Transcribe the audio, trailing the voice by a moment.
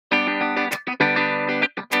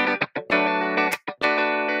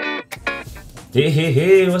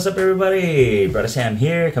Hey, what's up everybody? Bruddah Sam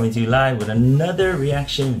here, coming to you live with another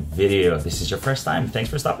reaction video. If this is your first time, thanks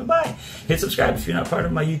for stopping by. Hit subscribe if you're not part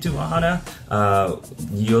of my YouTube ohana.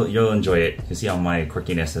 You'll enjoy it. You see all my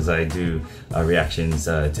quirkiness as I do reactions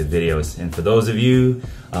to videos. And for those of you,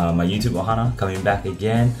 my YouTube ohana coming back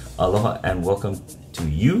again, aloha and welcome to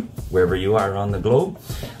you, wherever you are around the globe.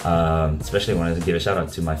 Especially wanted to give a shout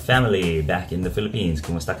out to my family back in the Philippines.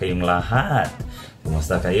 Kumusta kayong lahat?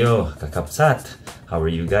 Kumusta kayo, kakapsat? How are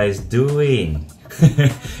you guys doing?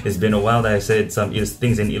 It's been a while that I said some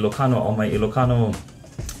things in Ilocano. All my Ilocano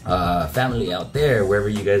family out there, wherever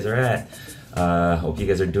you guys are at. Hope you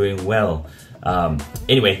guys are doing well.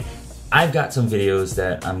 Anyway, I've got some videos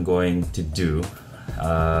that I'm going to do.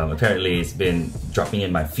 Apparently it's been dropping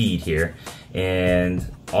in my feed here. And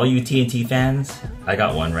all you TNT fans, I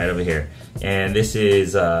got one right over here. And this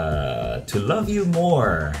is To Love You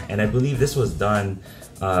More. And I believe this was done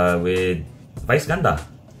with VIDS Ganda.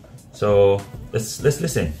 So let's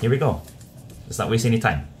listen. Here we go. Let's not waste any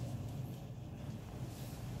time.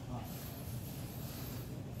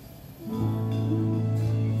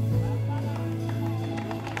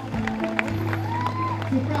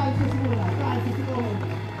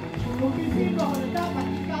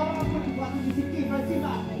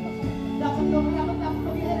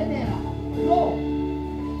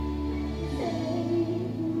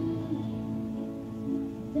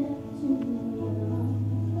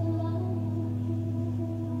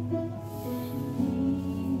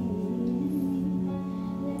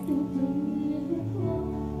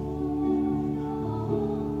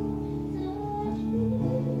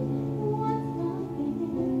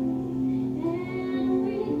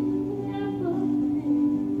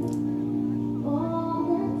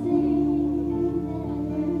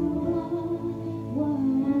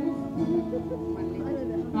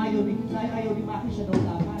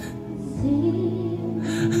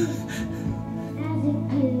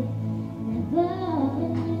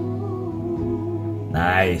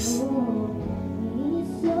 Nice.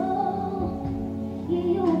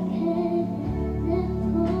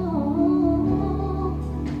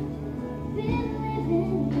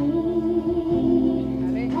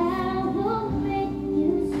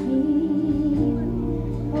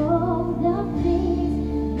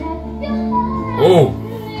 Oh.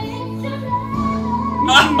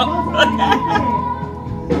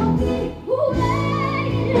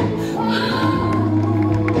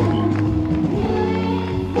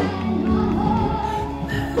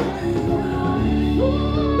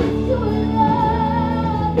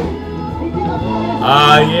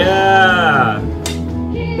 Yeah.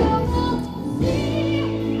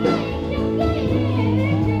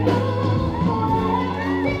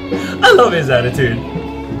 I love his attitude.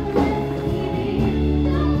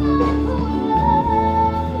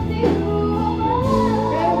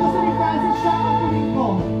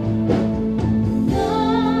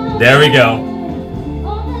 There we go.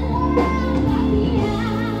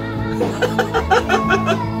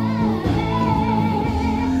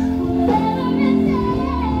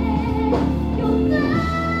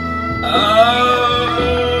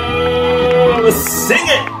 Oh, sing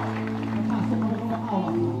it.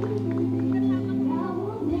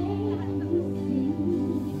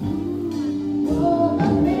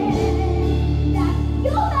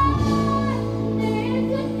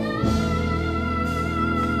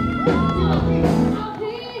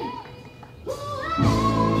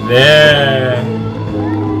 There.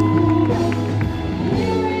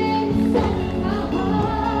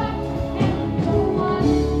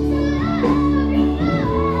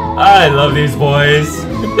 I love these boys.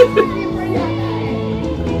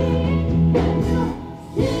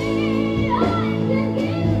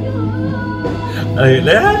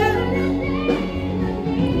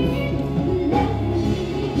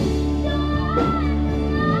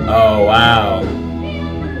 Oh wow.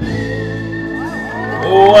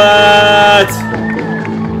 What?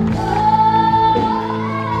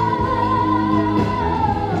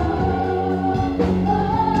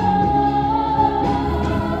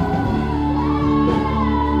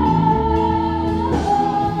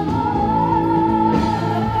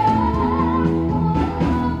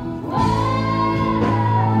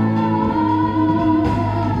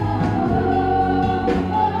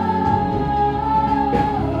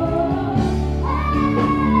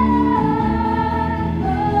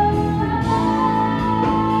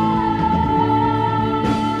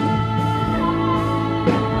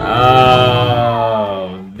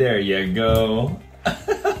 you go.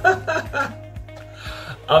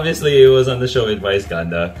 Obviously, it was on the show with VIDS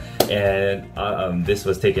Ganda, and this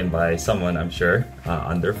was taken by someone, I'm sure,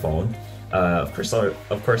 on their phone. Of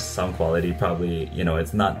course, sound quality probably, you know,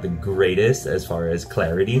 it's not the greatest as far as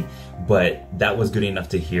clarity, but that was good enough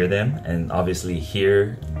to hear them and obviously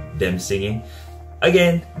hear them singing.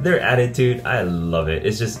 Again, their attitude, I love it.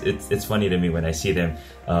 It's just, it's funny to me when I see them,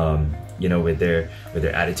 you know, with their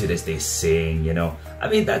attitude as they sing. You know, I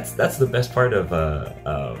mean, that's the best part of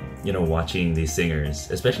you know, watching these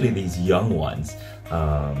singers, especially these young ones,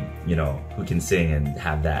 you know, who can sing and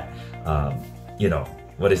have that, you know,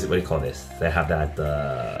 what do you call this? They have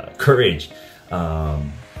that courage,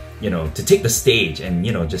 you know, to take the stage and,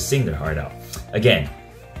 you know, just sing their heart out. Again,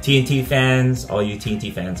 TNT fans, all you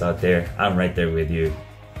TNT fans out there, I'm right there with you.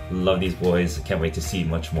 Love these boys. Can't wait to see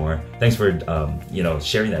much more. Thanks for you know,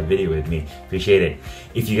 sharing that video with me. Appreciate it.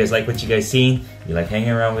 If you guys like what you guys seen, you like hanging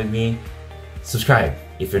around with me, subscribe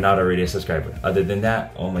if you're not already a subscriber. Other than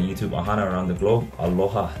that, all my YouTube ahana around the globe,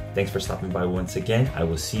 aloha. Thanks for stopping by once again. I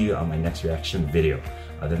will see you on my next reaction video.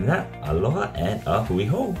 Other than that, aloha and a hui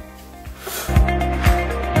ho.